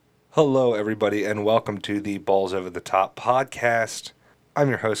Hello, everybody, and welcome to the Balls Over the Top podcast. I'm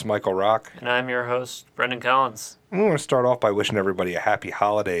your host, Michael Rock. And I'm your host, Brendan Collins. And we want to start off by wishing everybody a happy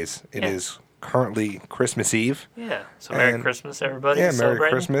holidays. It Yeah. is currently Christmas Eve. Yeah, so Merry Christmas, everybody. Yeah, Merry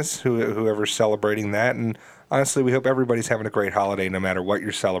Christmas, whoever's celebrating that. And honestly, we hope everybody's having a great holiday no matter what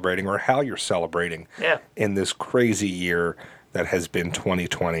you're celebrating or how you're celebrating in this crazy year that has been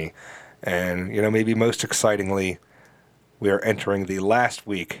 2020. And, maybe most excitingly, we are entering the last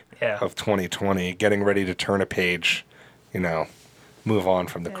week of 2020, getting ready to turn a page, move on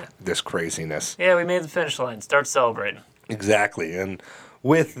from this craziness. Yeah, we made the finish line. Start celebrating. Exactly. And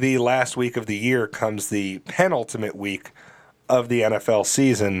with the last week of the year comes the penultimate week of the NFL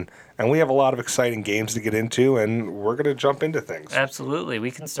season, and we have a lot of exciting games to get into, and we're going to jump into things. Absolutely. We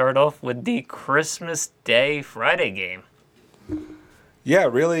can start off with the Christmas Day Friday game. Yeah,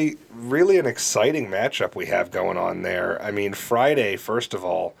 really, really an exciting matchup we have going on there. I mean, Friday, first of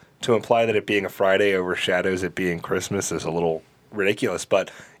all, to imply that it being a Friday overshadows it being Christmas is a little ridiculous.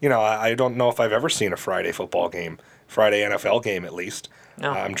 But, I don't know if I've ever seen a Friday football game, Friday NFL game at least.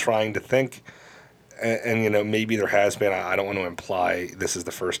 No. I'm trying to think, and maybe there has been. I don't want to imply this is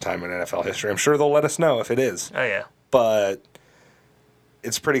the first time in NFL history. I'm sure they'll let us know if it is. Oh, yeah. But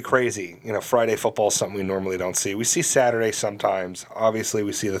it's pretty crazy. Friday football is something we normally don't see. We see Saturday sometimes. Obviously,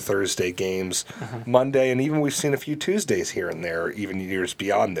 we see the Thursday games, Monday, and even we've seen a few Tuesdays here and there, even years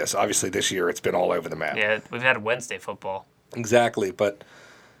beyond this. Obviously, this year it's been all over the map. Yeah, we've had Wednesday football. Exactly, but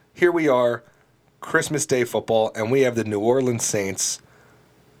here we are, Christmas Day football, and we have the New Orleans Saints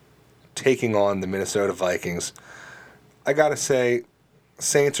taking on the Minnesota Vikings. I gotta say,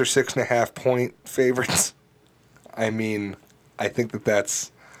 Saints are 6.5-point favorites. I mean, I think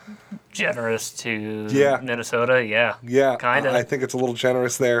that's generous to Minnesota, Yeah, kind of. I think it's a little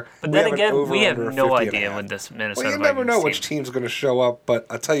generous there. But then again, we have no idea when this Minnesota Well, you never know which team. team's going to show up, but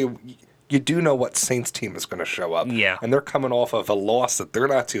I'll tell you, you do know what Saints team is going to show up. Yeah. And they're coming off of a loss that they're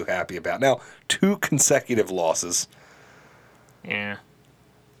not too happy about. Now, 2 consecutive losses. Yeah.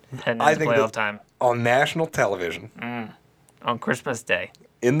 Heading into playoff time. On national television. On Christmas Day.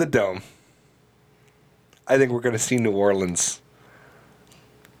 In the Dome. I think we're going to see New Orleans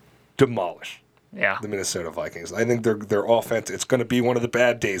demolish the Minnesota Vikings. I think their offense, it's going to be one of the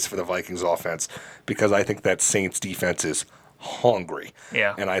bad days for the Vikings offense because I think that Saints defense is hungry.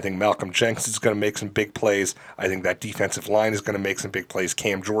 Yeah. And I think Malcolm Jenkins is going to make some big plays. I think that defensive line is going to make some big plays.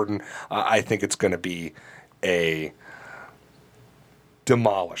 Cam Jordan, I think it's going to be a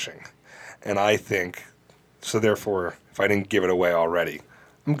demolishing. And I think, so therefore, if I didn't give it away already,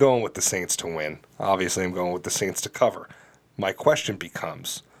 I'm going with the Saints to win. Obviously, I'm going with the Saints to cover. My question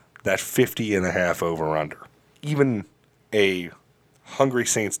becomes that 50.5 over-under. Even a hungry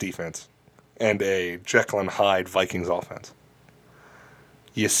Saints defense and a Jekyll and Hyde Vikings offense,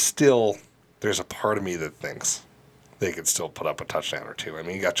 there's a part of me that thinks they could still put up a touchdown or two. I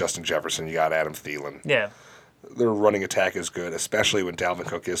mean, you got Justin Jefferson, you got Adam Thielen. Yeah. Their running attack is good, especially when Dalvin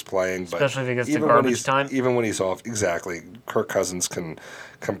Cook is playing. But especially if he gets to garbage time. Even when he's off, exactly. Kirk Cousins can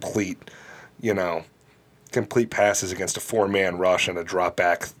complete passes against a 4-man rush and a drop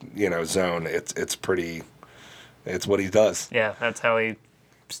back, zone. It's what he does. Yeah, that's how he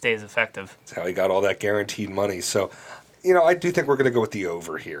stays effective. That's how he got all that guaranteed money. So, I do think we're going to go with the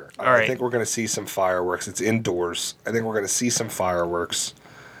over here. All right. I think we're going to see some fireworks. It's indoors. I think we're going to see some fireworks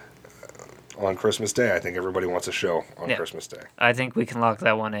on Christmas Day. I think everybody wants a show on Christmas Day. I think we can lock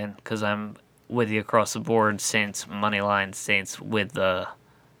that one in because I'm with you across the board. Saints money line, Saints with the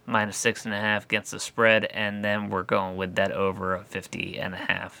 -6.5 against the spread, and then we're going with that over of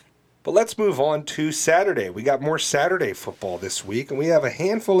 50.5. But let's move on to Saturday. We got more Saturday football this week, and we have a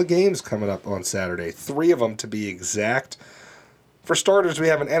handful of games coming up on Saturday. 3 of them to be exact. For starters, we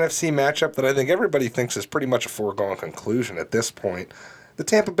have an NFC matchup that I think everybody thinks is pretty much a foregone conclusion at this point. The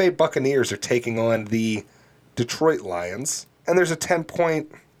Tampa Bay Buccaneers are taking on the Detroit Lions, and there's a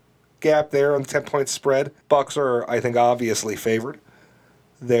 10-point gap there on the 10-point spread. Bucs are, I think, obviously favored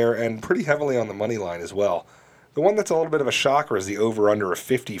there and pretty heavily on the money line as well. The one that's a little bit of a shocker is the over-under of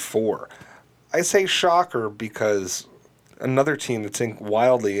 54. I say shocker because another team that's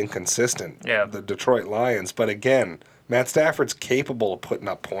wildly inconsistent, the Detroit Lions. But again, Matt Stafford's capable of putting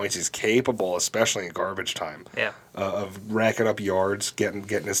up points. He's capable, especially in garbage time, of racking up yards, getting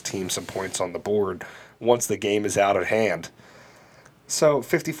his team some points on the board once the game is out of hand. So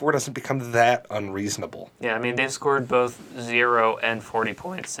 54 doesn't become that unreasonable. Yeah, I mean, they've scored both 0 and 40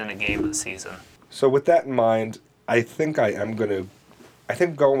 points in a game this season. So with that in mind, I think I'm going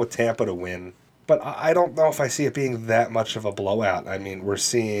with Tampa to win. But I don't know if I see it being that much of a blowout. I mean, we're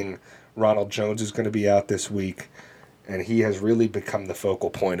seeing Ronald Jones is going to be out this week. And he has really become the focal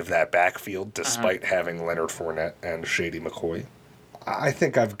point of that backfield, despite having Leonard Fournette and Shady McCoy. I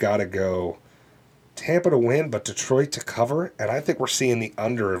think I've got to go Tampa to win, but Detroit to cover. And I think we're seeing the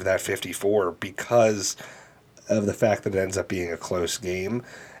under of that 54 because of the fact that it ends up being a close game.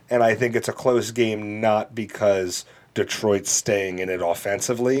 And I think it's a close game not because Detroit's staying in it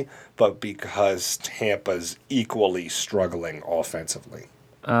offensively, but because Tampa's equally struggling offensively.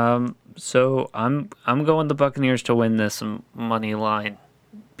 So I'm going the Buccaneers to win this money line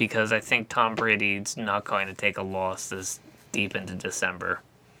because I think Tom Brady's not going to take a loss this deep into December.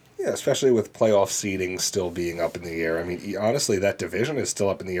 Yeah, especially with playoff seeding still being up in the air. I mean, honestly, that division is still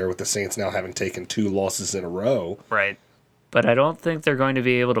up in the air with the Saints now having taken 2 losses in a row. Right. But I don't think they're going to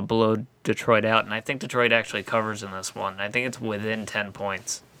be able to blow Detroit out, and I think Detroit actually covers in this one. I think it's within 10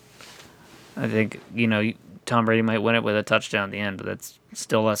 points. I think, Tom Brady might win it with a touchdown at the end, but that's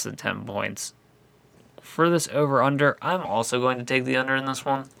still less than 10 points. For this over-under, I'm also going to take the under in this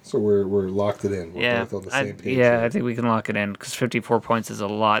one. So we're locked it in. We're both on the same page. Yeah, I think we can lock it in because 54 points is a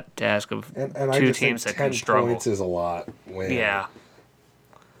lot to ask of and two teams that can struggle. 10 points is a lot. Yeah.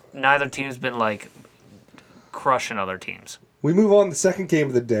 Neither team's been, crushing other teams. We move on. The second game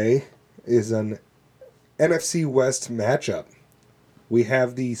of the day is an NFC West matchup. We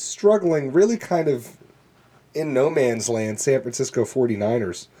have the struggling, really kind of in no man's land, San Francisco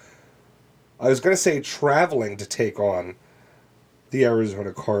 49ers. I was going to say traveling to take on the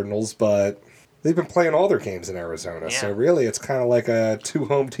Arizona Cardinals, but they've been playing all their games in Arizona. Yeah. So really it's kind of like 2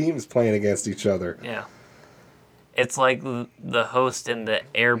 home teams playing against each other. Yeah. It's like the host and the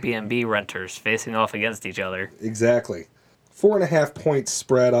Airbnb renters facing off against each other. Exactly. 4.5 point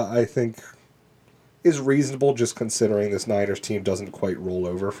spread, I think, is reasonable just considering this Niners team doesn't quite roll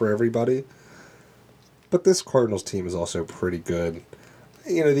over for everybody. But this Cardinals team is also pretty good.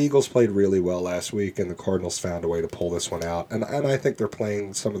 The Eagles played really well last week, and the Cardinals found a way to pull this one out. And I think they're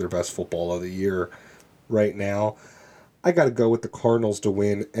playing some of their best football of the year right now. I got to go with the Cardinals to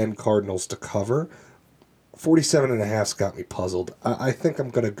win and Cardinals to cover. 47.5's got me puzzled. I think I'm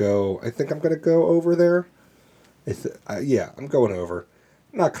gonna go over there. I'm going over.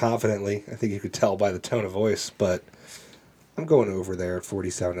 Not confidently. I think you could tell by the tone of voice, but I'm going over there at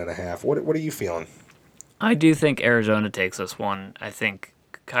 47.5. What are you feeling? I do think Arizona takes this one. I think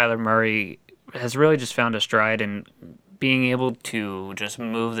Kyler Murray has really just found a stride in being able to just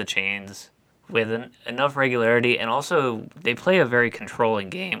move the chains with enough regularity, and also they play a very controlling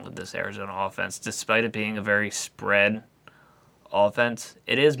game with this Arizona offense, despite it being a very spread offense.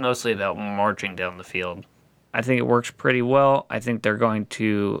 It is mostly about marching down the field. I think it works pretty well. I think they're going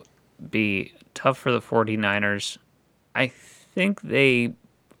to be tough for the 49ers. I think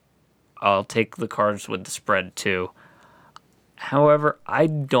I'll take the Cards with the spread too. However, I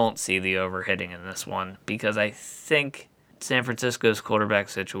don't see the over hitting in this one because I think San Francisco's quarterback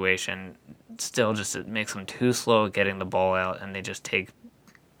situation still just it makes them too slow at getting the ball out, and they just take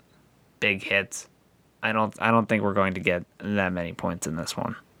big hits. I don't think we're going to get that many points in this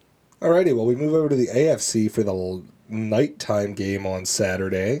one. Alrighty, well, we move over to the AFC for the nighttime game on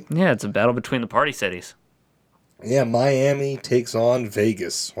Saturday. Yeah, it's a battle between the party cities. Yeah, Miami takes on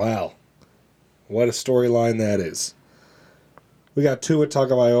Vegas. Wow. What a storyline that is. We got Tua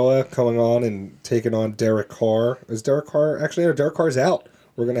Tagovailoa coming on and taking on Derek Carr. Is Derek Carr... Actually, no, Derek Carr's out.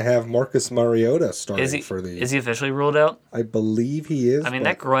 We're going to have Marcus Mariota starting for the... Is he officially ruled out? I believe he is. I mean,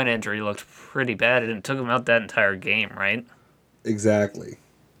 that groin injury looked pretty bad, and it took him out that entire game, right? Exactly.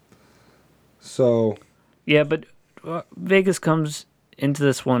 So... Yeah, but Vegas comes into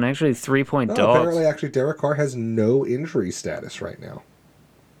this one actually 3-point dogs. Apparently, actually, Derek Carr has no injury status right now.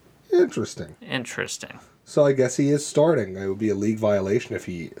 Interesting. So I guess he is starting. It would be a league violation if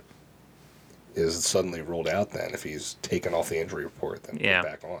he is suddenly ruled out then, if he's taken off the injury report, then put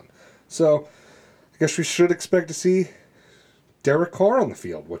back on. So I guess we should expect to see Derek Carr on the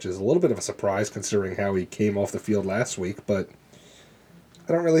field, which is a little bit of a surprise considering how he came off the field last week, but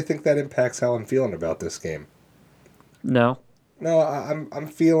I don't really think that impacts how I'm feeling about this game. No. No, I'm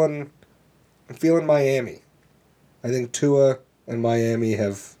feeling Miami. I think Tua and Miami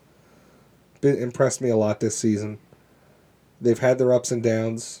have impressed me a lot this season. They've had their ups and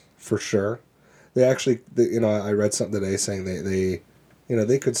downs for sure. They actually, I read something today saying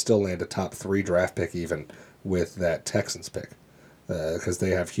they could still land a top 3 draft pick even with that Texans pick, because they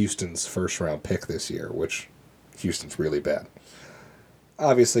have Houston's first round pick this year, which Houston's really bad.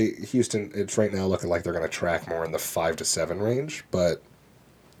 Obviously, Houston, it's right now looking like they're going to track more in the 5 to 7 range, but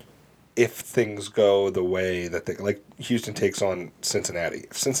if things go the way that Houston takes on Cincinnati,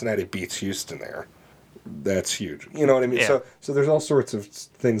 if Cincinnati beats Houston there, that's huge. You know what I mean? Yeah. So there's all sorts of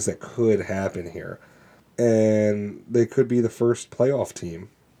things that could happen here. And they could be the first playoff team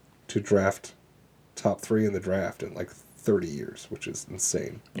to draft top 3 in the draft in like 30 years, which is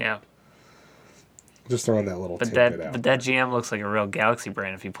insane. Yeah. Just throwing that little But tidbit out. But that GM looks like a real Galaxy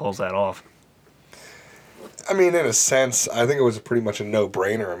brain if he pulls that off. I mean, in a sense, I think it was pretty much a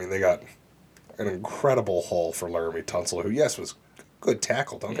no-brainer. I mean, they got an incredible haul for Laramie Tunsil, who, yes, was good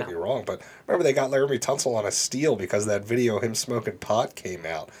tackle, don't get me wrong, but remember they got Laramie Tunsil on a steal because that video of him smoking pot came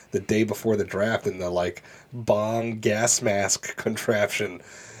out the day before the draft in the, like, bomb gas mask contraption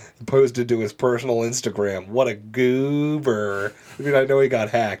posted to his personal Instagram. What a goober. I mean, I know he got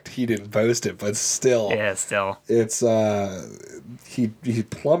hacked. He didn't post it, but still. Yeah, still. It's, he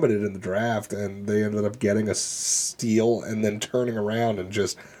plummeted in the draft, and they ended up getting a steal and then turning around and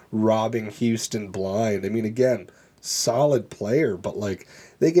just robbing Houston blind. I mean, again, solid player, but, like,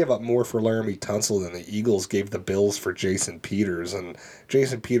 they gave up more for Laramie Tunsil than the Eagles gave the Bills for Jason Peters, and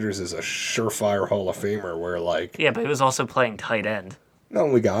Jason Peters is a surefire Hall of Famer where, like... Yeah, but he was also playing tight end. No,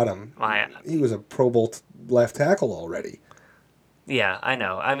 we got him. He was a Pro Bowl left tackle already. Yeah, I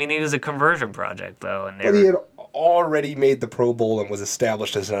know. I mean, he was a conversion project, though. But he had already made the Pro Bowl and was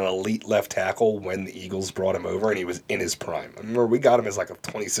established as an elite left tackle when the Eagles brought him over, and he was in his prime. I remember we got him as like a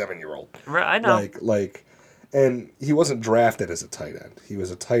 27-year-old. Right, I know. And he wasn't drafted as a tight end. He was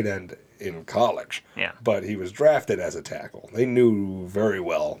a tight end in college. Yeah. But he was drafted as a tackle. They knew very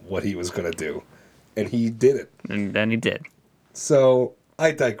well what he was going to do, and he did it. And then he did. So...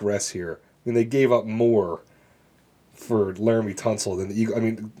 I digress here. I mean, they gave up more for Laramie Tunsil than the Eagles. I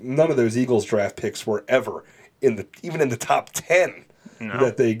mean, none of those Eagles draft picks were ever even in the top 10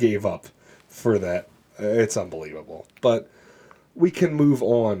 that they gave up for that. It's unbelievable. But we can move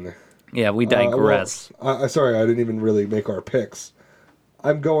on. Yeah, we digress. Sorry, I didn't even really make our picks.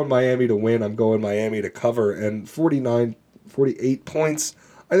 I'm going Miami to win. I'm going Miami to cover. And 48 points,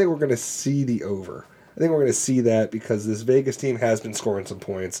 I think we're going to see the over. I think we're going to see that because this Vegas team has been scoring some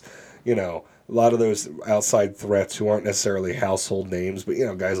points. You know, a lot of those outside threats who aren't necessarily household names, but, you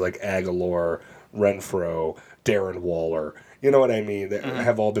know, guys like Aguilar, Renfro, Darren Waller, you know what I mean? They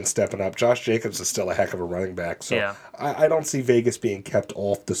have all been stepping up. Josh Jacobs is still a heck of a running back. So yeah. I don't see Vegas being kept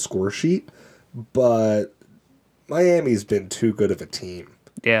off the score sheet, but Miami's been too good of a team.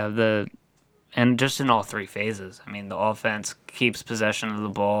 Yeah, and just in all 3 phases. I mean, the offense keeps possession of the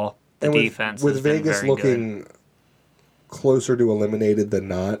ball. The defense with has Vegas been very looking good. Closer to eliminated than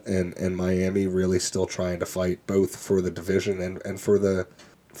not, and Miami really still trying to fight both for the division and for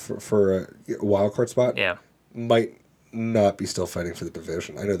a wild card spot. Yeah, might not be still fighting for the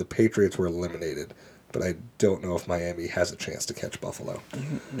division. I know the Patriots were eliminated, but I don't know if Miami has a chance to catch Buffalo.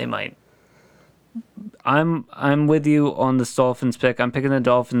 They might. I'm with you on this Dolphins pick. I'm picking the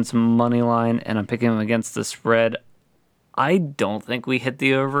Dolphins money line, and I'm picking them against the spread. I don't think we hit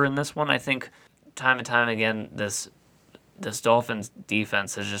the over in this one. I think time and time again, this Dolphins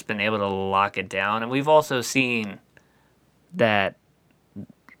defense has just been able to lock it down. And we've also seen that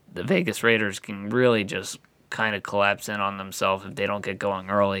the Vegas Raiders can really just kind of collapse in on themselves if they don't get going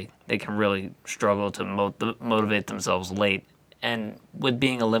early. They can really struggle to motivate themselves late. And with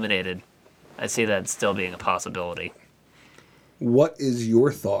being eliminated, I see that still being a possibility. What is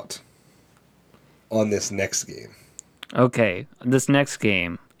your thought on this next game? Okay, this next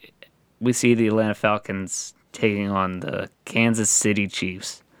game, we see the Atlanta Falcons taking on the Kansas City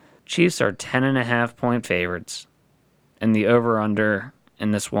Chiefs. Chiefs are 10.5-point favorites, and the over-under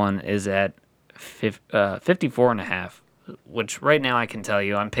in this one is at 54.5, which right now I can tell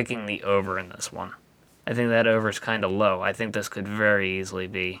you I'm picking the over in this one. I think that over is kind of low. I think this could very easily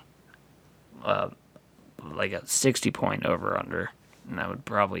be like a 60-point over-under, and I would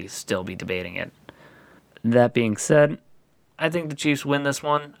probably still be debating it. That being said, I think the Chiefs win this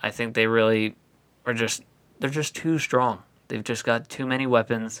one. I think they really are they're just too strong. They've just got too many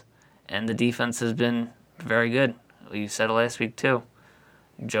weapons, and the defense has been very good. You said it last week too.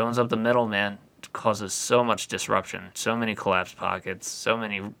 Jones up the middle, man, causes so much disruption, so many collapsed pockets, so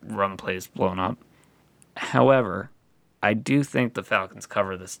many run plays blown up. However, I do think the Falcons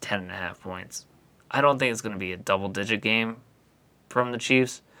cover this 10.5 points. I don't think it's going to be a double-digit game from the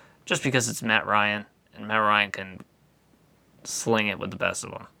Chiefs, just because it's Matt Ryan, and Matt Ryan can sling it with the best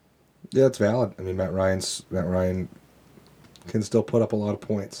of them. Yeah, it's valid. I mean, Matt Ryan can still put up a lot of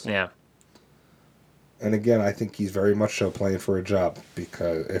points. Yeah. And again, I think he's very much so playing for a job,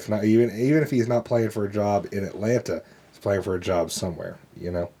 because if not, even if he's not playing for a job in Atlanta, he's playing for a job somewhere,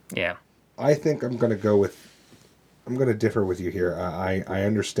 you know? Yeah. I think I'm going to differ with you here. I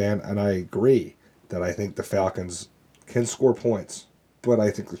understand and I agree that I think the Falcons can score points, but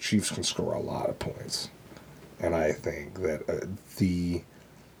I think the Chiefs can score a lot of points. And I think that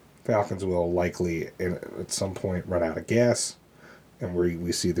Falcons will likely at some point run out of gas, and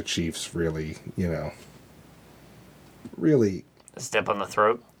we see the Chiefs really, really. Step on the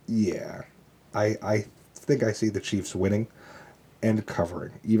throat. Yeah, I think I see the Chiefs winning and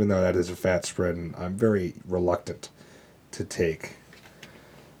covering, even though that is a fat spread, and I'm very reluctant to take,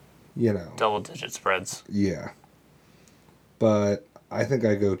 double-digit spreads. Yeah. But I think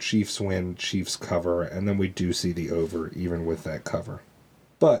I go Chiefs win, Chiefs cover, and then we do see the over, even with that cover.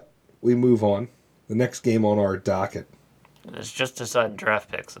 But we move on. The next game on our docket. It's just deciding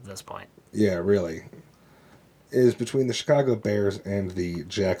draft picks at this point. Yeah, really. Is between the Chicago Bears and the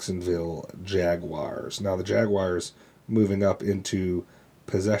Jacksonville Jaguars. Now, the Jaguars moving up into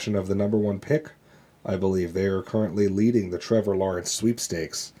possession of the number 1 pick. I believe they are currently leading the Trevor Lawrence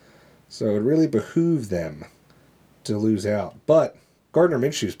sweepstakes. So it really behooved them to lose out. But Gardner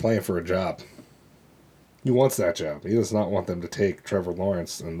Minshew's playing for a job. He wants that job. He does not want them to take Trevor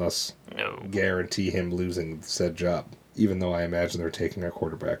Lawrence and thus guarantee him losing said job, even though I imagine they're taking a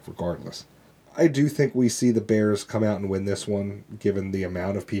quarterback regardless. I do think we see the Bears come out and win this one, given the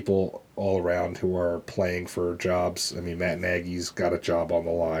amount of people all around who are playing for jobs. I mean, Matt Nagy's got a job on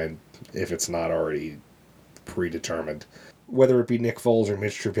the line, if it's not already predetermined. Whether it be Nick Foles or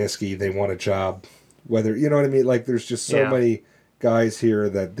Mitch Trubisky, they want a job. Whether, you know what I mean? Like, there's just so many guys here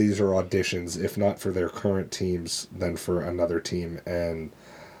that these are auditions, if not for their current teams, then for another team. And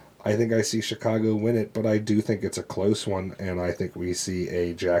I think I see Chicago win it, but I do think it's a close one, and I think we see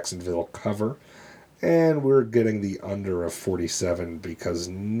a Jacksonville cover. And we're getting the under of 47 because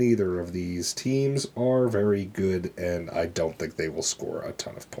neither of these teams are very good, and I don't think they will score a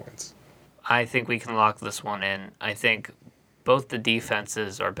ton of points. I think we can lock this one in. I think both the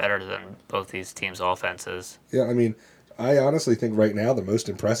defenses are better than both these teams' offenses. Yeah, I mean, I honestly think right now the most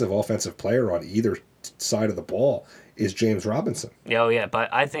impressive offensive player on either side of the ball is James Robinson. Oh, yeah,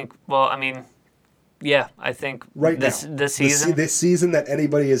 but I think, I think right this season. This season that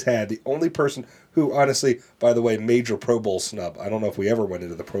anybody has had, the only person who, honestly, by the way, major Pro Bowl snub. I don't know if we ever went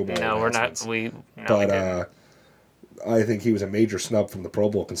into the Pro Bowl. No, we're not. We didn't. I think he was a major snub from the Pro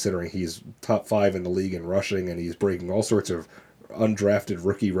Bowl, considering he's top 5 in the league in rushing, and he's breaking all sorts of undrafted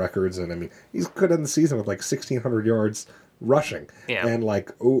rookie records. And I mean, he's could end the season with like 1,600 yards rushing, and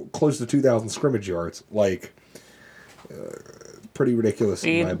like close to 2,000 scrimmage yards. Like, pretty ridiculous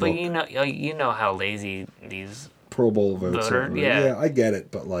in my book. You know how lazy these Pro Bowl votes are. Yeah, I get it,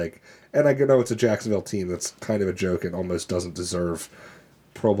 but like, and I know it's a Jacksonville team that's kind of a joke and almost doesn't deserve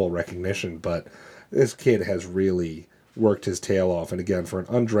Pro Bowl recognition, but this kid has really worked his tail off. And again, for an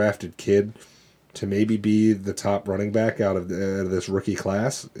undrafted kid to maybe be the top running back out of this rookie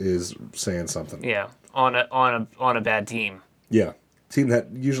class is saying something. Yeah, on a bad team. Yeah, team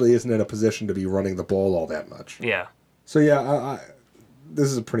that usually isn't in a position to be running the ball all that much. Yeah. So yeah,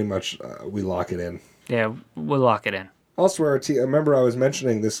 this is pretty much we lock it in. Yeah, we'll lock it in. Elsewhere, remember I was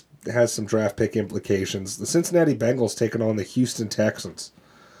mentioning this has some draft pick implications. The Cincinnati Bengals taking on the Houston Texans.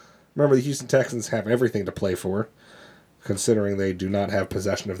 Remember, the Houston Texans have everything to play for, considering they do not have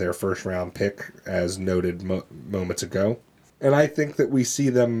possession of their first-round pick, as noted moments ago. And I think that we see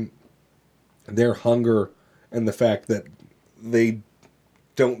their hunger and the fact that they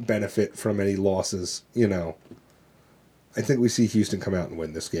don't benefit from any losses, I think we see Houston come out and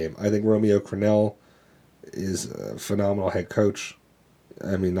win this game. I think Romeo Crennel is a phenomenal head coach.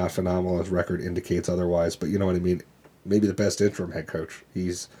 I mean, not phenomenal, his record indicates otherwise, but you know what I mean? Maybe the best interim head coach.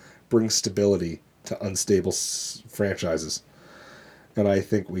 He's brings stability to unstable franchises. And I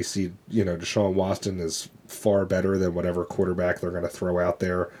think we see, Deshaun Watson is far better than whatever quarterback they're going to throw out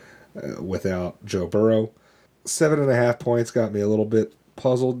there without Joe Burrow. 7.5 points got me a little bit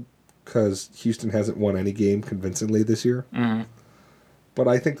puzzled because Houston hasn't won any game convincingly this year. Mm-hmm. But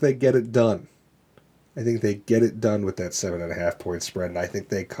I think they get it done. I think they get it done with that 7.5 point spread, and I think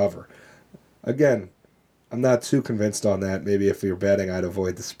they cover. Again, I'm not too convinced on that. Maybe if you're betting, I'd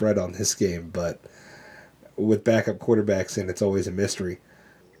avoid the spread on this game, but with backup quarterbacks in, it's always a mystery.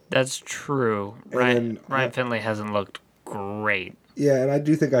 That's true. Ryan Finley hasn't looked great. Yeah, and I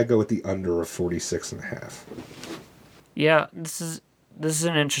do think I go with the under of 46.5. Yeah, this is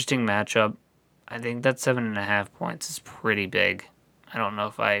an interesting matchup. I think that 7.5 points is pretty big. I don't know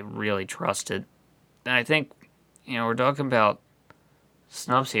if I really trust it. And I think, we're talking about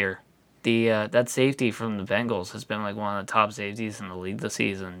snubs here. That safety from the Bengals has been like one of the top safeties in the league this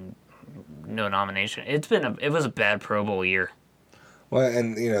season. No nomination. It was a bad Pro Bowl year. Well,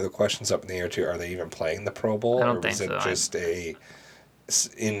 and the question's up in the air too. Are they even playing the Pro Bowl? I don't think so. Or was it just a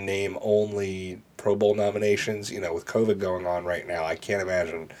in name only Pro Bowl nominations? With COVID going on right now, I can't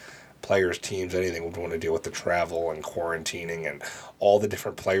imagine players, teams, anything would want to deal with the travel and quarantining and all the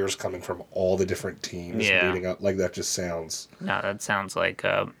different players coming from all the different teams meeting up. Like, that just sounds... No, that sounds like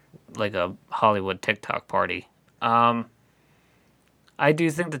a Hollywood TikTok party. I do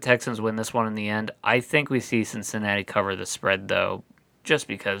think the Texans win this one in the end. I think we see Cincinnati cover the spread, though, just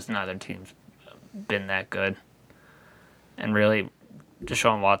because neither team's been that good. And really,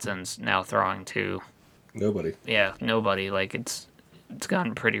 Deshaun Watson's now throwing to... Nobody. Yeah, nobody. Like, it's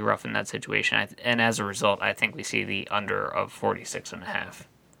gotten pretty rough in that situation. And as a result, I think we see the under of 46.5.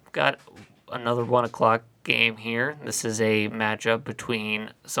 Got another 1 o'clock game here. This is a matchup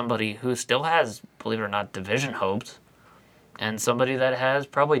between somebody who still has, believe it or not, division hopes, and somebody that has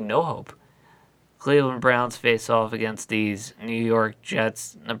probably no hope. Cleveland Browns face off against these New York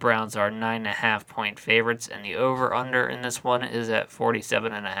Jets. The Browns are 9.5-point favorites, and the over-under in this one is at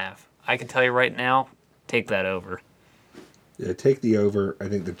 47.5. I can tell you right now, take that over. Yeah, take the over. I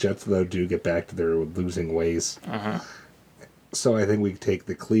think the Jets, though, do get back to their losing ways. So I think we take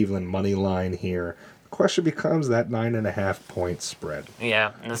the Cleveland money line here. The question becomes that 9.5-point spread.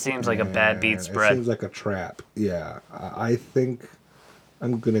 Yeah, and this seems like a bad beat spread. It seems like a trap. Yeah, I think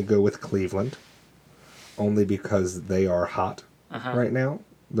I'm going to go with Cleveland, only because they are hot right now.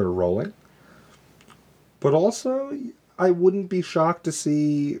 They're rolling. But also, I wouldn't be shocked to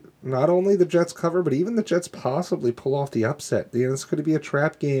see not only the Jets cover, but even the Jets possibly pull off the upset. You know, it's going to be a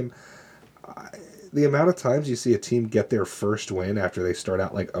trap game. The amount of times you see a team get their first win after they start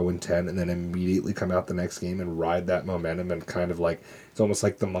out like 0-10 and then immediately come out the next game and ride that momentum and kind of like, it's almost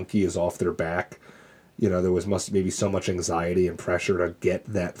like the monkey is off their back. You know, there was maybe so much anxiety and pressure to get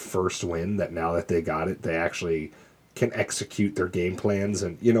that first win that now that they got it, they actually can execute their game plans.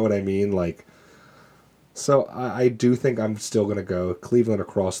 And you know what I mean? Like, so I do think I'm still going to go Cleveland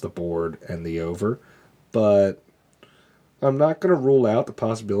across the board and the over. But I'm not going to rule out the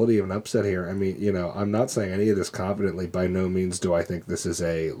possibility of an upset here. I mean, you know, I'm not saying any of this confidently. By no means do I think this is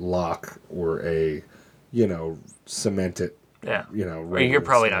a lock or a, you know, cemented. Yeah. You know, you're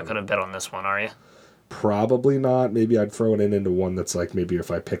probably not going to bet on this one, are you? Probably not. Maybe I'd throw it into one that's like maybe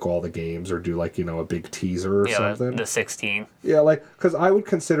if I pick all the games or do like, you know, a big teaser or something. The 16. Yeah, like, because I would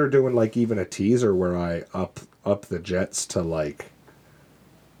consider doing like even a teaser where I up the Jets to like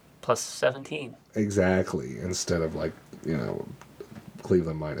plus 17. Exactly, instead of like, you know,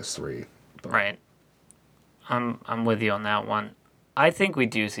 Cleveland -3. But. Right. I'm with you on that one. I think we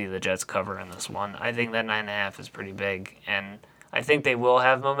do see the Jets cover in this one. I think that 9.5 is pretty big, and I think they will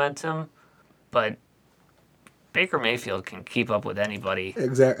have momentum, but Baker Mayfield can keep up with anybody.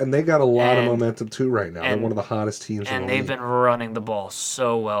 Exactly, and they got a lot of momentum too right now. They're one of the hottest teams in the league. And they've been running the ball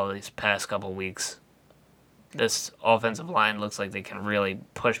so well these past couple weeks. This offensive line looks like they can really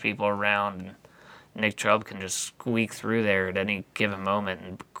push people around, and Nick Chubb can just squeak through there at any given moment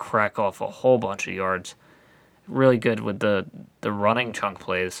and crack off a whole bunch of yards. Really good with the running chunk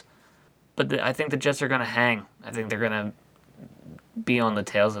plays. But I think the Jets are going to hang. I think they're going to be on the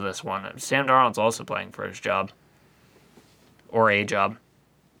tails of this one. Sam Darnold's also playing for his job. Or a job.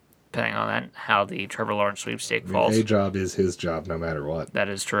 Depending on that, how the Trevor Lawrence sweepstake falls. A job is his job no matter what. That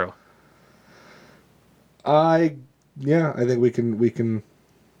is true. I think we can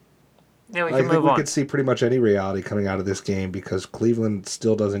Yeah, we can I think move we on. could see pretty much any reality coming out of this game because Cleveland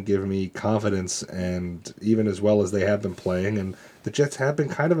still doesn't give me confidence, and even as well as they have been playing, and the Jets have been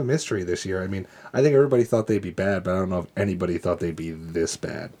kind of a mystery this year. I mean, I think everybody thought they'd be bad, but I don't know if anybody thought they'd be this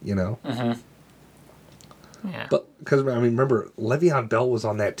bad, you know? Mm-hmm. Yeah. But, because, I mean, remember, Le'Veon Bell was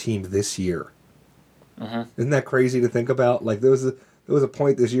on that team this year. Mm-hmm. Isn't that crazy to think about? Like, there was a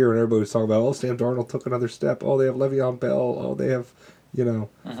point this year when everybody was talking about, oh, Sam Darnold took another step. Oh, they have Le'Veon Bell. Oh, they have, you know.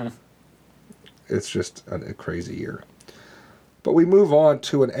 Mm-hmm. It's just a crazy year. But we move on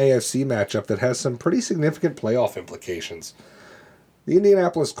to an AFC matchup that has some pretty significant playoff implications. The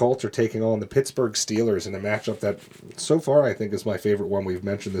Indianapolis Colts are taking on the Pittsburgh Steelers in a matchup that, so far, I think is my favorite one we've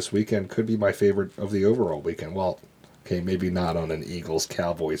mentioned this weekend. Could be my favorite of the overall weekend. Well, okay, maybe not on an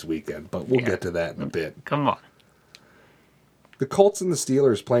Eagles-Cowboys weekend, but we'll get to that in a bit. Come on. The Colts and the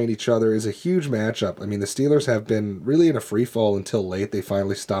Steelers playing each other is a huge matchup. I mean, the Steelers have been really in a free fall until late. They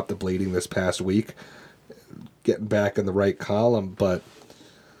finally stopped the bleeding this past week, getting back in the right column. But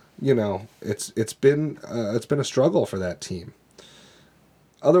you know, it's been a struggle for that team.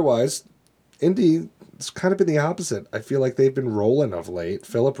 Otherwise, Indy, it's kind of been the opposite. I feel like they've been rolling of late.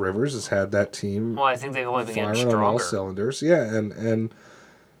 Phillip Rivers has had that team. Well, I think they've only been getting firing stronger. on all cylinders. Yeah, and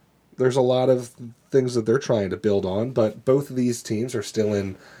there's a lot of things that they're trying to build on, but both of these teams are still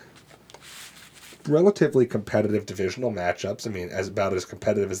in relatively competitive divisional matchups. I mean, about as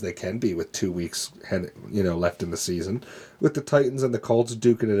competitive as they can be with 2 weeks left in the season, with the Titans and the Colts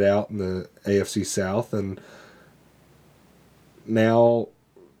duking it out in the AFC South, and now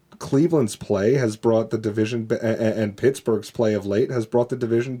Cleveland's play has brought the division, and Pittsburgh's play of late has brought the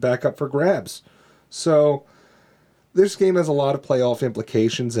division back up for grabs. So this game has a lot of playoff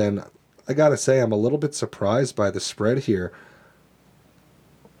implications, and I gotta say, I'm a little bit surprised by the spread here.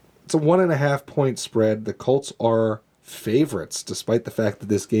 It's a 1.5 point spread. The Colts are favorites, despite the fact that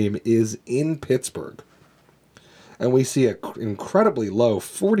this game is in Pittsburgh. And we see an incredibly low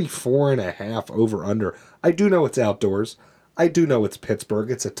 44.5 over under. I do know it's outdoors. I do know it's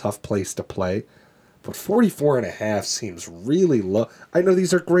Pittsburgh. It's a tough place to play. But 44.5 seems really low. I know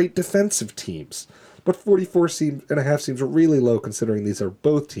these are great defensive teams. But 44.5 seems really low, considering these are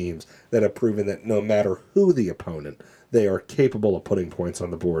both teams that have proven that no matter who the opponent, they are capable of putting points on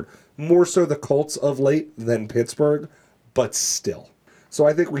the board. More so the Colts of late than Pittsburgh, but still. So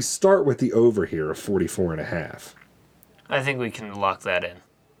I think we start with the over here of 44.5. I think we can lock that in.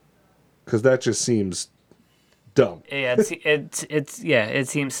 Because that just seems dumb. Yeah, it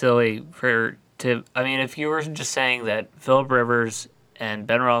seems silly I mean, if you were just saying that Phillip Rivers and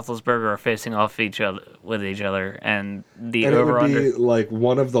Ben Roethlisberger are facing off with each other, and it would be like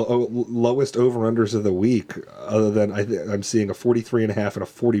one of the lowest over-unders of the week, other than I'm seeing a 43.5 and a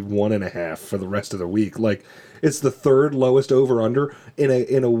 41.5 for the rest of the week. Like, it's the third lowest over-under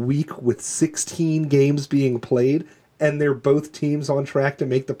in a week with 16 games being played, and they're both teams on track to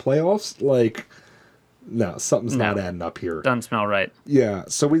make the playoffs. Like, no, something's not adding up here. Doesn't smell right. Yeah,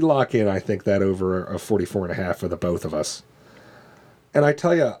 so we lock in, I think, that over a 44.5 for the both of us. And I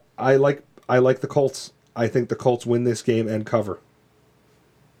tell you, I like the Colts. I think the Colts win this game and cover.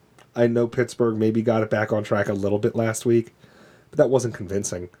 I know Pittsburgh maybe got it back on track a little bit last week, but that wasn't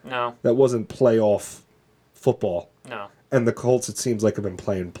convincing. No. That wasn't playoff football. No. And the Colts, it seems like, have been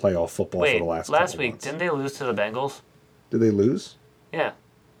playing playoff football for the last couple week, months. didn't they lose to the Bengals? Did they lose? Yeah.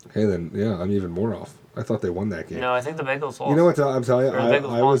 Okay, then, yeah, I'm even more off. I thought they won that game. No, I think the Bengals lost. You know what I'm telling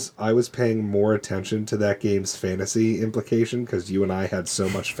you? I was paying more attention to that game's fantasy implication because you and I had so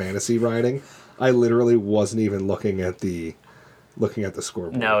much fantasy riding. I literally wasn't even looking at the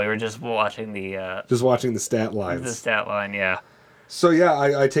scoreboard. No, we were just watching watching the stat lines. The stat line, yeah. So yeah,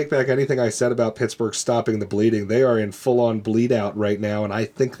 I take back anything I said about Pittsburgh stopping the bleeding. They are in full-on bleed out right now, and I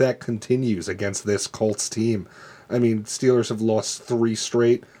think that continues against this Colts team. I mean, Steelers have lost 3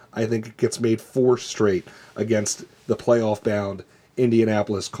 straight. I think it gets made 4 straight against the playoff-bound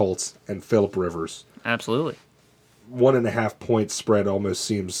Indianapolis Colts and Phillip Rivers. Absolutely. 1.5 point spread almost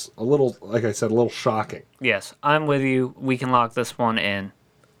seems a little, like I said, a little shocking. Yes, I'm with you. We can lock this one in.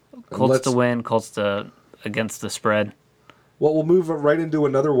 Colts to win, Colts against the spread. Well, we'll move right into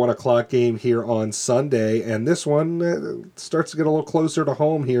another 1 o'clock game here on Sunday, and this one starts to get a little closer to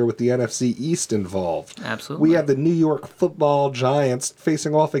home here with the NFC East involved. Absolutely. We have the New York Football Giants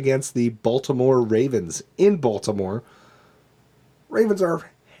facing off against the Baltimore Ravens in Baltimore. Ravens are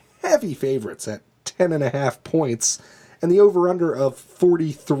heavy favorites at 10.5 points, and the over-under of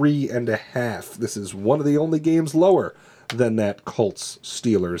 43.5. This is one of the only games lower than that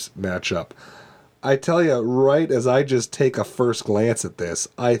Colts-Steelers matchup. I tell you, right as I just take a first glance at this,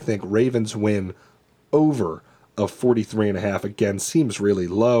 I think Ravens win over of 43.5. Again, seems really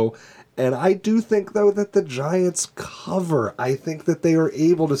low. And I do think, though, that the Giants cover. I think that they are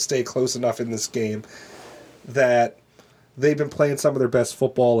able to stay close enough in this game that they've been playing some of their best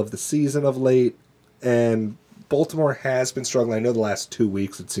football of the season of late. And Baltimore has been struggling. I know the last 2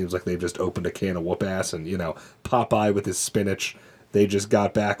 weeks it seems like they've just opened a can of whoop-ass. And, Popeye with his spinach, they just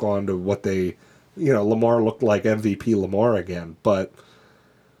got back onto what they... Lamar looked like MVP Lamar again, but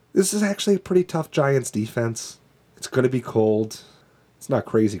this is actually a pretty tough Giants defense. It's going to be cold. It's not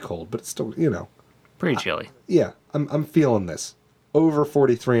crazy cold, but it's still, pretty chilly. I'm feeling this. Over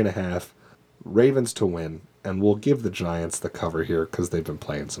 43.5, Ravens to win, and we'll give the Giants the cover here because they've been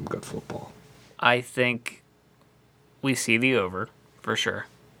playing some good football. I think we see the over, for sure,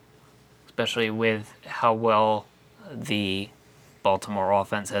 especially with how well the Baltimore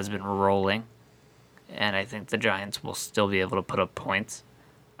offense has been rolling. And I think the Giants will still be able to put up points.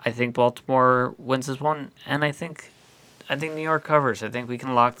 I think Baltimore wins this one, and I think New York covers. I think we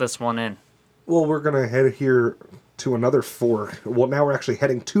can lock this one in. Well, we're going to head here to another 4. Well, now we're actually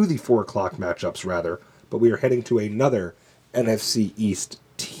heading to the 4 o'clock matchups, rather. But we are heading to another NFC East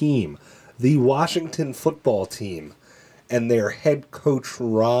team. The Washington football team and their head coach,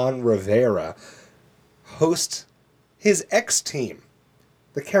 Ron Rivera, host his ex-team,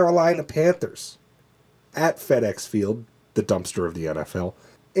 the Carolina Panthers, at FedEx Field, the dumpster of the NFL.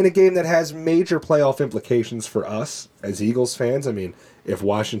 in a game that has major playoff implications for us as Eagles fans. I mean, if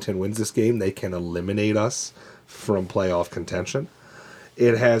Washington wins this game, they can eliminate us from playoff contention.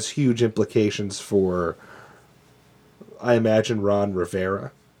 It has huge implications for, I imagine, Ron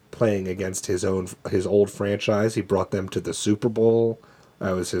Rivera playing against his old franchise. He brought them to the Super Bowl.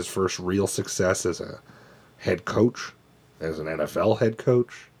 That was his first real success as a head coach, as an NFL head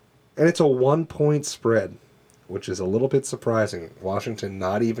coach. And it's a 1-point spread, which is a little bit surprising. Washington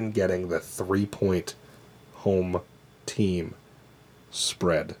not even getting the 3-point home team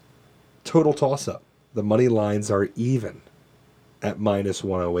spread. Total toss-up. The money lines are even at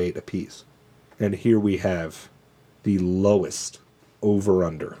 -108 apiece. And here we have the lowest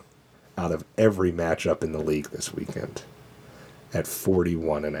over-under out of every matchup in the league this weekend at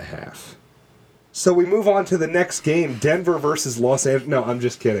 41.5. So we move on to the next game, Denver versus Los Angeles. No, I'm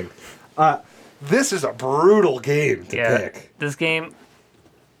just kidding. This is a brutal game to pick. This game,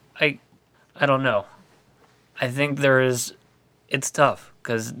 I don't know. I think it's tough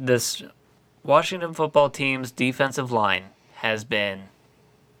because this Washington football team's defensive line has been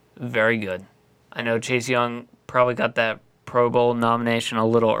very good. I know Chase Young probably got that Pro Bowl nomination a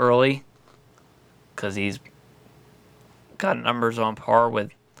little early because he's got numbers on par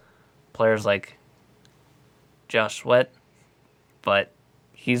with players like Josh Sweat, but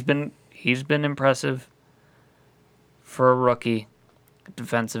he's been impressive for a rookie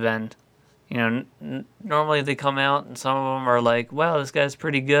defensive end. You know, normally they come out and some of them are like, "Wow, this guy's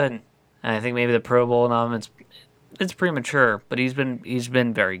pretty good." And I think maybe the Pro Bowl nomination it's premature, but he's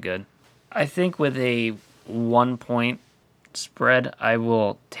been very good. I think with a 1-point spread, I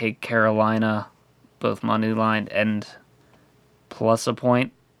will take Carolina, both money line and plus a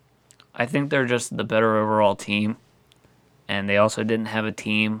point. I think they're just the better overall team, and they also didn't have a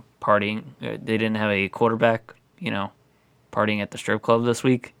team partying. They didn't have a quarterback, partying at the strip club this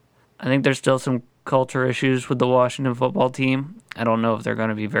week. I think there's still some culture issues with the Washington football team. I don't know if they're going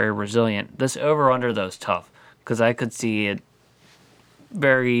to be very resilient. This over-under, though, is tough because I could see it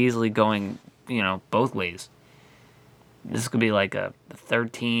very easily going, both ways. This could be like a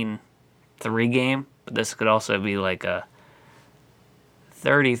 13-3 game, but this could also be like a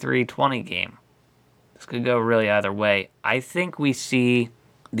 33-20 game. This could go really either way. I think we see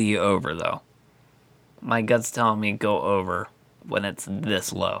the over, though. My gut's telling me go over when it's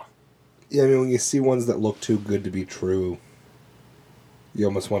this low. Yeah, I mean, when you see ones that look too good to be true, you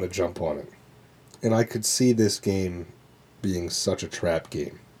almost want to jump on it. And I could see this game being such a trap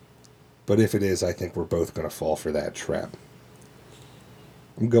game. But if it is, I think we're both going to fall for that trap.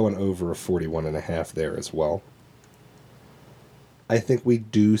 I'm going over a 41.5 there as well. I think we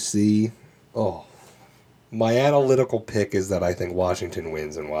do see... my analytical pick is that I think Washington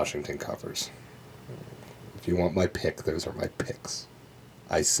wins and Washington covers. If you want my pick, those are my picks.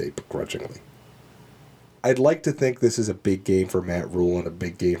 I say begrudgingly. I'd like to think this is a big game for Matt Rule and a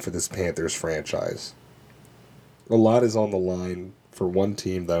big game for this Panthers franchise. A lot is on the line for one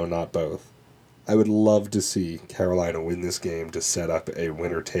team, though, not both. I would love to see Carolina win this game to set up a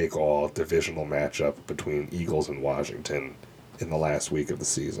winner-take-all divisional matchup between Eagles and Washington in the last week of the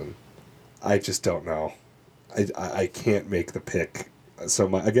season. I just don't know. I can't make the pick.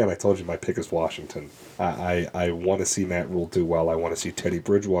 So, I told you my pick is Washington. I want to see Matt Rule do well. I want to see Teddy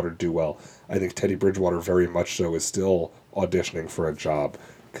Bridgewater do well. I think Teddy Bridgewater very much so is still auditioning for a job,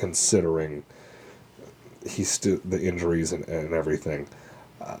 considering the injuries and everything.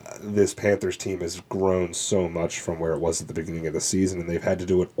 This Panthers team has grown so much from where it was at the beginning of the season, and they've had to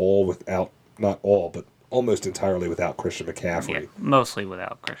do it all without, not all, but almost entirely without Christian McCaffrey. Yeah, mostly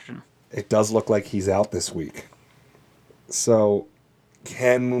without Christian. It does look like he's out this week. So,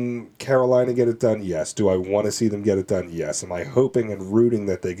 can Carolina get it done? Yes. Do I want to see them get it done? Yes. Am I hoping and rooting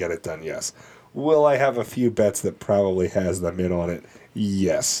that they get it done? Yes. Will I have a few bets that probably has them in on it?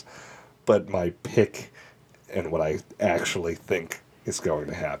 Yes. But my pick and what I actually think is going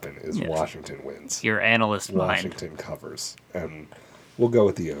to happen is Washington wins. Your analyst mind. Washington covers. And we'll go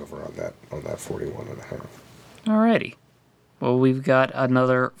with the over on that 41.5. Alrighty. Well, we've got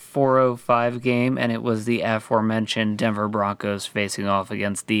another 4:05 game, and it was the aforementioned Denver Broncos facing off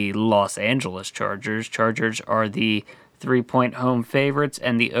against the Los Angeles Chargers. Chargers are the 3-point home favorites,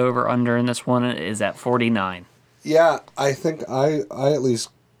 and the over-under in this one is at 49. Yeah, I think I at least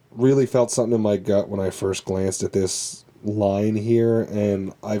really felt something in my gut when I first glanced at this line here,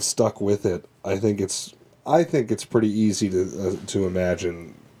 and I've stuck with it. I think it's pretty easy to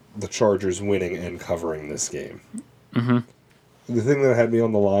imagine the Chargers winning and covering this game. Mm-hmm. The thing that had me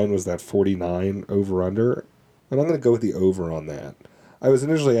on the line was that 49 over-under, and I'm going to go with the over on that. I was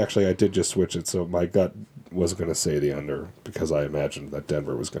initially, I did just switch it, so my gut was going to say the under because I imagined that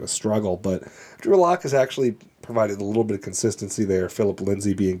Denver was going to struggle. But Drew Lock has actually provided a little bit of consistency there. Philip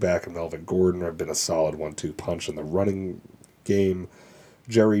Lindsay being back and Melvin Gordon have been a solid 1-2 punch in the running game.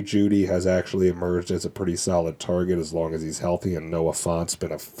 Jerry Jeudy has actually emerged as a pretty solid target as long as he's healthy, and Noah Fant's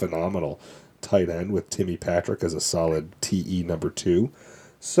been a phenomenal tight end with Timmy Patrick as a solid TE number 2.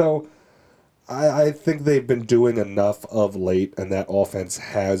 So I think they've been doing enough of late, and that offense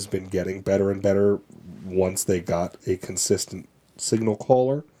has been getting better and better once they got a consistent signal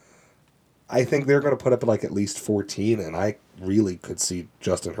caller. I think they're going to put up like at least 14, and I really could see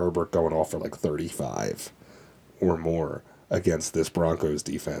Justin Herbert going off for like 35 or more against this Broncos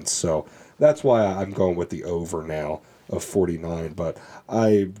defense. So that's why I'm going with the over now of 49, but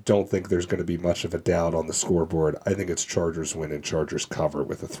I don't think there's going to be much of a doubt on the scoreboard. I think it's Chargers win and Chargers cover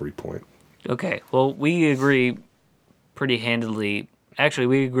with a 3-point. Okay, well, we agree pretty handily. Actually,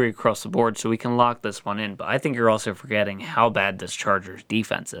 we agree across the board, so we can lock this one in. But I think you're also forgetting how bad this Chargers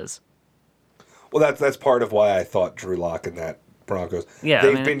defense is. Well, that's part of why I thought Drew Lock and that Broncos. Yeah,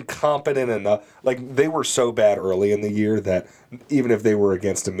 they've been competent enough. Like, they were so bad early in the year that even if they were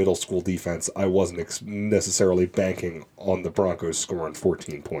against a middle school defense, I wasn't necessarily banking on the Broncos scoring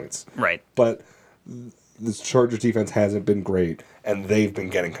 14 points. Right. But this Chargers defense hasn't been great, and they've been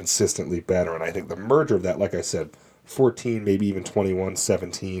getting consistently better. And I think the merger of that, like I said, 14, maybe even 21,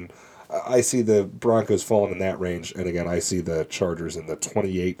 17. I see the Broncos falling in that range. And again, I see the Chargers in the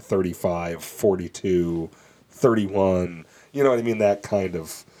 28, 35, 42, 31. You know what I mean? That kind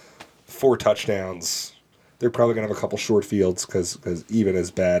of 4 touchdowns. They're probably going to have a couple short fields because even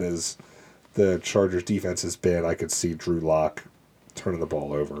as bad as the Chargers defense has been, I could see Drew Lock turning the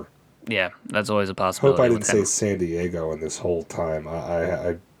ball over. Yeah, that's always a possibility. Hope I didn't say San Diego in this whole time.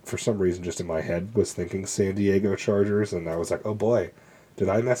 I for some reason, just in my head, was thinking San Diego Chargers, and I was like, oh boy, did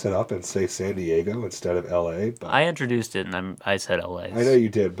I mess it up and say San Diego instead of L.A.? But I introduced it, and I said L.A. I know you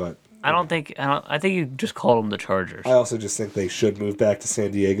did, but I think you just called them the Chargers. I also just think they should move back to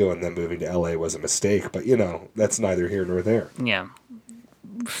San Diego, and then moving to L.A. was a mistake. But, that's neither here nor there. Yeah.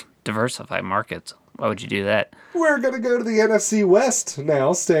 Diversify markets. Why would you do that? We're going to go to the NFC West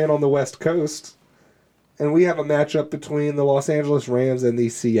now, staying on the West Coast. And we have a matchup between the Los Angeles Rams and the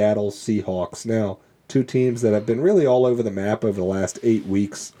Seattle Seahawks. Now, 2 teams that have been really all over the map over the last 8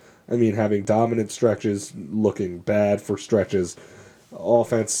 weeks. I mean, having dominant stretches, looking bad for stretches,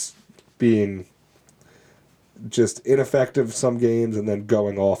 offense being just ineffective some games and then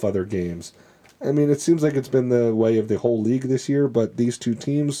going off other games. I mean, it seems like it's been the way of the whole league this year, but these 2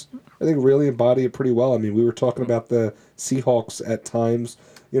 teams, I think, really embody it pretty well. I mean, we were talking about the Seahawks at times,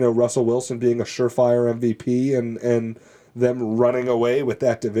 Russell Wilson being a surefire MVP and them running away with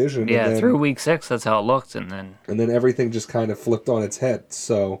that division. Yeah, and then, through week 6, that's how it looked, and then everything just kind of flipped on its head.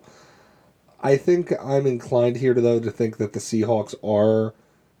 So I think I'm inclined here, though, to think that the Seahawks are,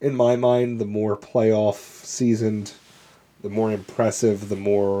 in my mind, the more playoff seasoned, the more impressive, the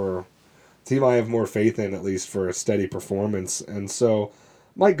more team I have more faith in, at least for a steady performance. And so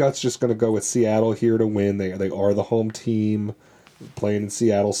my gut's just going to go with Seattle here to win. They are the home team. Playing in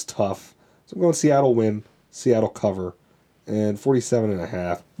Seattle's tough. So I'm going Seattle win, Seattle cover, and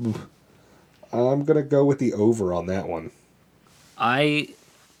 47.5. I'm going to go with the over on that one. I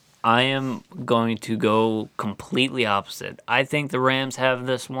am going to go completely opposite. I think the Rams have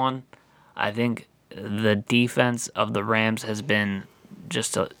this one. I think the defense of the Rams has been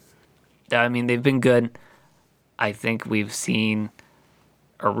they've been good. I think we've seen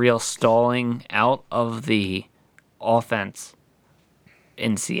a real stalling out of the offense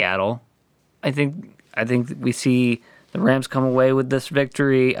in Seattle. I think we see the Rams come away with this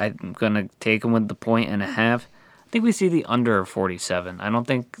victory. I'm going to take them with the 1.5. I think we see the under of 47. I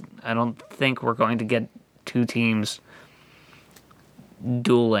don't think we're going to get 2 teams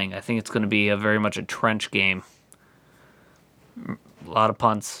dueling. I think it's going to be very much a trench game. A lot of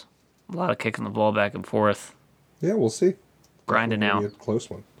punts, a lot of kicking the ball back and forth. Yeah, we'll see. Grinding out. A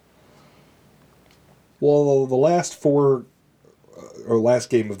close one. Well, the last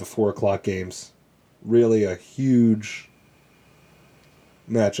game of the 4 o'clock games, really a huge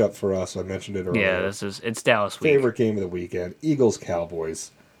matchup for us. I mentioned it earlier. Yeah, it's Dallas week. Favorite game of the weekend,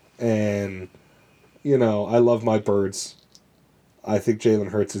 Eagles-Cowboys. And, I love my Birds. I think Jalen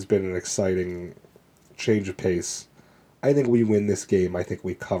Hurts has been an exciting change of pace. I think we win this game. I think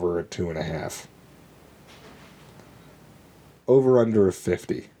we cover at 2.5. Over-under of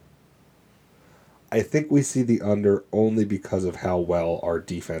 50. I think we see the under only because of how well our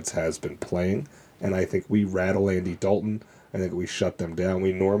defense has been playing, and I think we rattle Andy Dalton. I think we shut them down.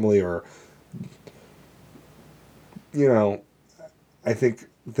 We normally are, I think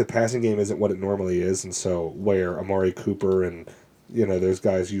the passing game isn't what it normally is, and so where Amari Cooper and those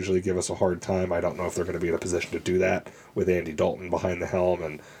guys usually give us a hard time, I don't know if they're going to be in a position to do that with Andy Dalton behind the helm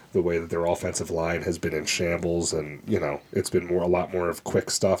and the way that their offensive line has been in shambles, and it's been a lot more of quick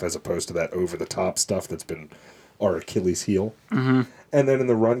stuff as opposed to that over the top stuff that's been our Achilles heel. Mm-hmm. And then in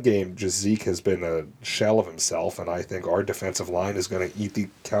the run game, just Zeke has been a shell of himself, and I think our defensive line is going to eat the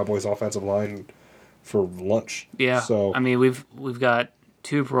Cowboys' offensive line for lunch. Yeah. So I mean, we've got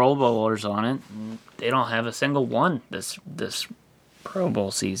 2 Pro Bowlers on it. And they don't have a single one this Pro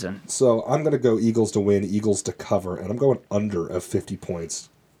Bowl season. So I'm going to go Eagles to win, Eagles to cover, and I'm going under of 50 points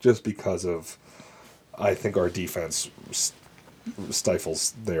just because of I think our defense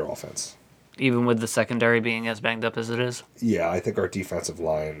stifles their offense. Even with the secondary being as banged up as it is? Yeah, I think our defensive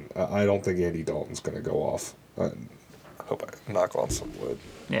line, I don't think Andy Dalton's going to go off. I hope I knock on some wood.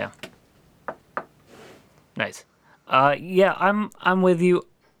 Yeah. Nice. Yeah, I'm with you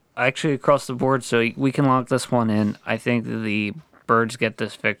actually across the board, so we can lock this one in. I think the Birds get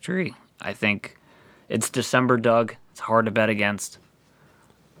this victory. I think it's December Doug. It's hard to bet against.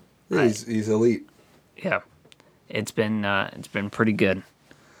 Yeah, he's elite. Yeah. It's been pretty good.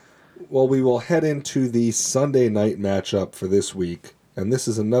 Well, we will head into the Sunday night matchup for this week, and this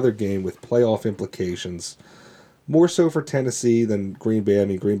is another game with playoff implications. More so for Tennessee than Green Bay. I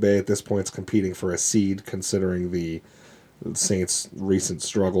mean, Green Bay at this point is competing for a seed, considering the Saints' recent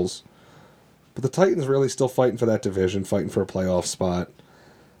struggles. But the Titans really still fighting for that division, fighting for a playoff spot.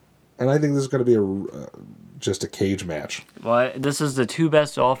 And I think this is going to be just a cage match. Well, this is the 2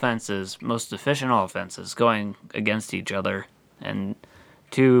 best offenses, most efficient offenses, going against each other. And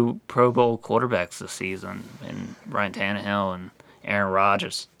 2 Pro Bowl quarterbacks this season, in Ryan Tannehill and Aaron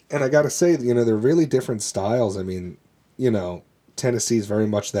Rodgers. And I got to say, they're really different styles. I mean, Tennessee's very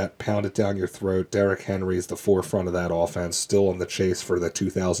much that pound it down your throat. Derrick Henry is the forefront of that offense, still in the chase for the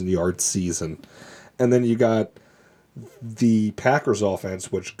 2,000-yard season. And then you got the Packers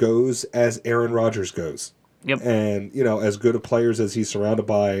offense, which goes as Aaron Rodgers goes. Yep. And, as good of players as he's surrounded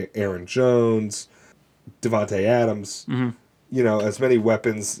by, Aaron Jones, Devontae Adams, as many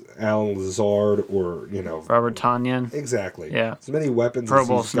weapons, Alan Lazard or, Robert Tonyan. Exactly. Yeah. As many weapons Pro as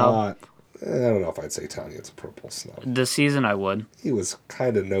Bowl he's snub. got. I don't know if I'd say Tanyan's a Pro Bowl snub. This season I would. He was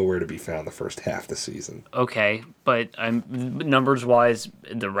kind of nowhere to be found the first half of the season. Okay, but numbers-wise,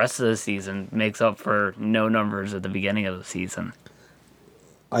 the rest of the season makes up for no numbers at the beginning of the season.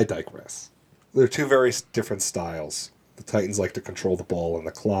 I digress. They're 2 very different styles. The Titans like to control the ball and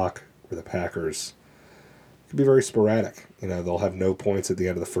the clock, where the Packers can be very sporadic. They'll have no points at the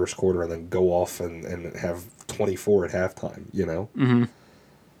end of the first quarter and then go off and have 24 at halftime, Mm-hmm.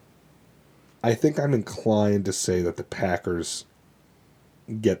 I think I'm inclined to say that the Packers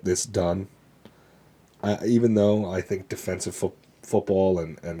get this done. Even though I think defensive football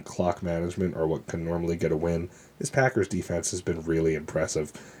and clock management are what can normally get a win, this Packers defense has been really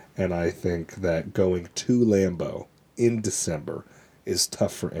impressive. And I think that going to Lambeau in December is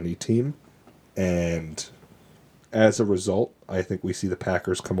tough for any team. And as a result, I think we see the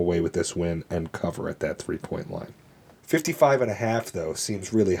Packers come away with this win and cover at that 3-point line. 55.5, though,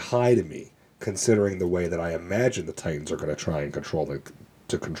 seems really high to me, considering the way that I imagine the Titans are going to try and control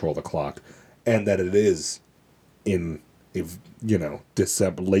the clock, and that it is in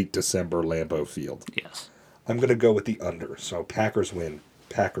late December Lambeau Field. Yes. I'm going to go with the under. So Packers win,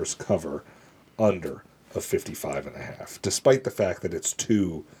 Packers cover, under of 55.5. Despite the fact that it's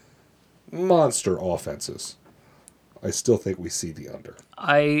 2 monster offenses, I still think we see the under.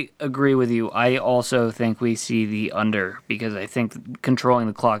 I agree with you. I also think we see the under because I think controlling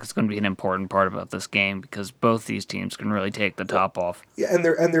the clock is going to be an important part about this game because both these teams can really take the top off. Yeah, and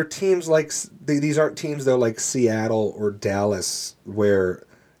they're teams like these aren't teams though like Seattle or Dallas where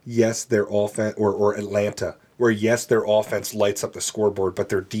yes their offense or Atlanta where yes their offense lights up the scoreboard but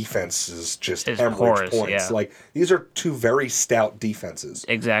their defense is just hemorrhage points. Yeah. Like these are 2 very stout defenses.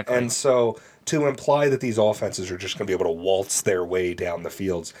 Exactly. And so to imply that these offenses are just going to be able to waltz their way down the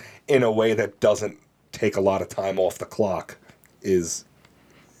fields in a way that doesn't take a lot of time off the clock is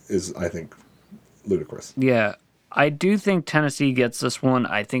I think ludicrous. Yeah. I do think Tennessee gets this one.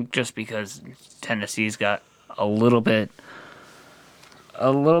 I think just because Tennessee's got a little bit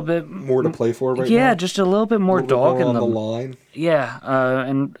More to play for right now? Yeah, just a little bit more dog in on them. the line. Yeah,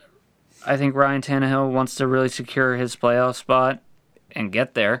 and I think Ryan Tannehill wants to really secure his playoff spot and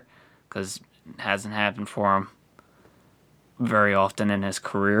get there because it hasn't happened for him very often in his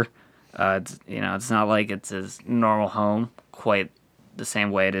career. It's not like it's his normal home quite the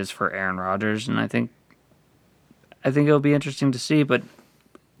same way it is for Aaron Rodgers, and I think it'll be interesting to see. But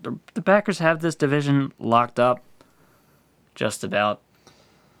the Packers have this division locked up, just about.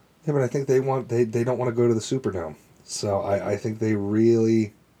 Yeah, but I think they don't want to go to the Superdome. So I think they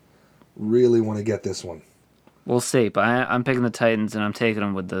really, really want to get this one. We'll see, but I'm picking the Titans, and I'm taking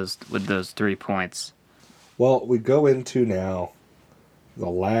them with those 3 points. Well, we go into now the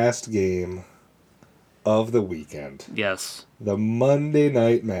last game of the weekend. Yes. The Monday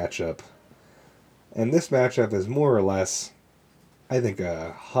night matchup. And this matchup is more or less, I think,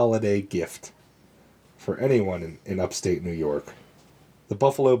 a holiday gift for anyone in upstate New York. The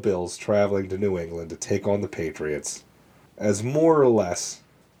Buffalo Bills traveling to New England to take on the Patriots. As more or less,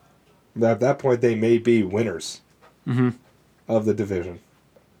 at that point they may be winners of the division.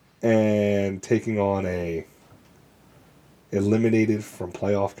 And taking on a eliminated from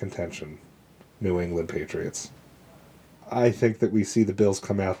playoff contention New England Patriots. I think that we see the Bills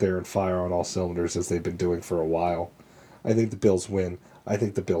come out there and fire on all cylinders as they've been doing for a while. I think the Bills win. I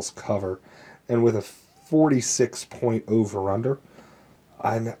think the Bills cover. And with a 46-point over-under,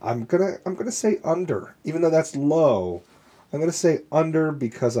 I'm gonna say under. Even though that's low, I'm gonna say under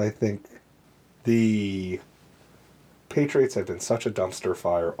because I think the Patriots have been such a dumpster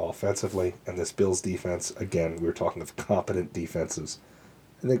fire offensively, and this Bills defense, again, we were talking of competent defenses.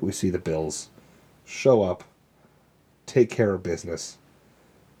 I think we see the Bills show up, take care of business,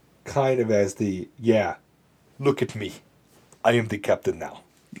 kind of as the, yeah, look at me, I am the captain now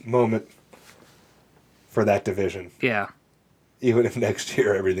moment for that division. Yeah. Even if next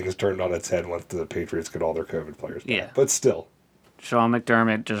year everything is turned on its head once the Patriots get all their COVID players back. Yeah. But still. Sean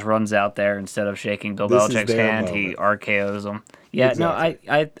McDermott just runs out there instead of shaking Bill This is Belichick's their hand. moment. He RKO's him. Yeah, Exactly.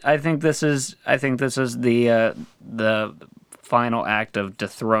 no, I think this is the final act of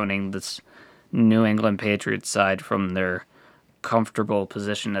dethroning this New England Patriots side from their comfortable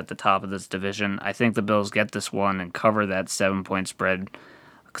position at the top of this division. I think the Bills get this one and cover that 7-point spread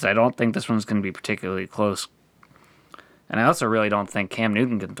because I don't think this one's going to be particularly close. And I also really don't think Cam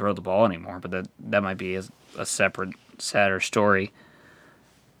Newton can throw the ball anymore, but that might be a separate, sadder story.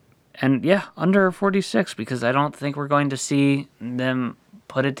 And yeah, under 46, because I don't think we're going to see them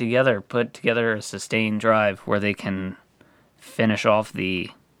put together a sustained drive where they can finish off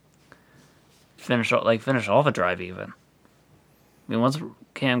a drive even. I mean, once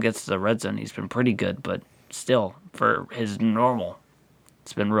Cam gets to the red zone, he's been pretty good, but still, for his normal,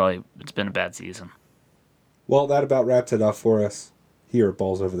 it's been a bad season. Well, that about wraps it up for us here at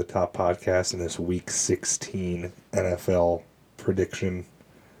Balls Over the Top podcast in this Week 16 NFL prediction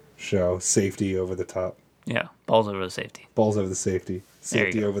show. Safety over the top. Yeah, balls over the safety. Balls over the safety. There you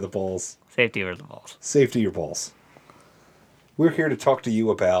Safety go. over the balls. Safety over the balls. Safety your balls. We're here to talk to you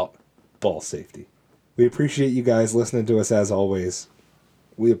about ball safety. We appreciate you guys listening to us as always.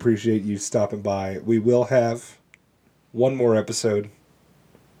 We appreciate you stopping by. We will have one more episode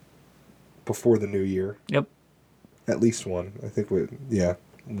before the new year. Yep. At least one. I think one.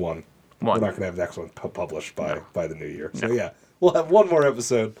 One. We're not going to have the next one published by the new year. So No. yeah, we'll have one more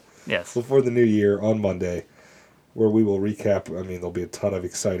episode Yes. before the new year on Monday where we will recap. I mean, there'll be a ton of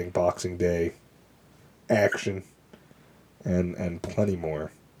exciting Boxing Day action and plenty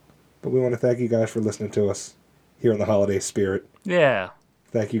more. But we want to thank you guys for listening to us here in the holiday spirit. Yeah.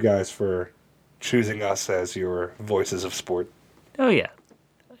 Thank you guys for choosing us as your voices of sport. Oh yeah.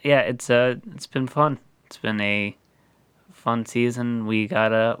 Yeah, it's been fun. It's been a fun season. We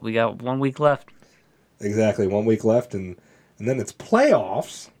got 1 week left. Exactly, 1 week left, and then it's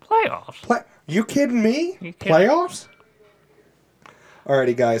playoffs. Playoffs. You kidding me? You kidding? Playoffs?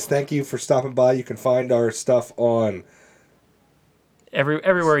 Alrighty, guys. Thank you for stopping by. You can find our stuff on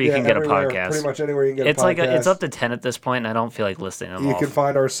Everywhere you can get everywhere, a podcast. Pretty much anywhere you can get It's a podcast. like it's up to 10 at this point, and I don't feel like listing them You off. can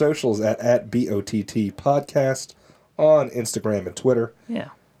find our socials at BOTT Podcast on Instagram and Twitter. Yeah.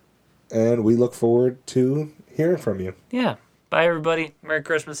 And we look forward to hearing from you. Yeah. Bye, everybody. Merry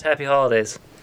Christmas. Happy holidays.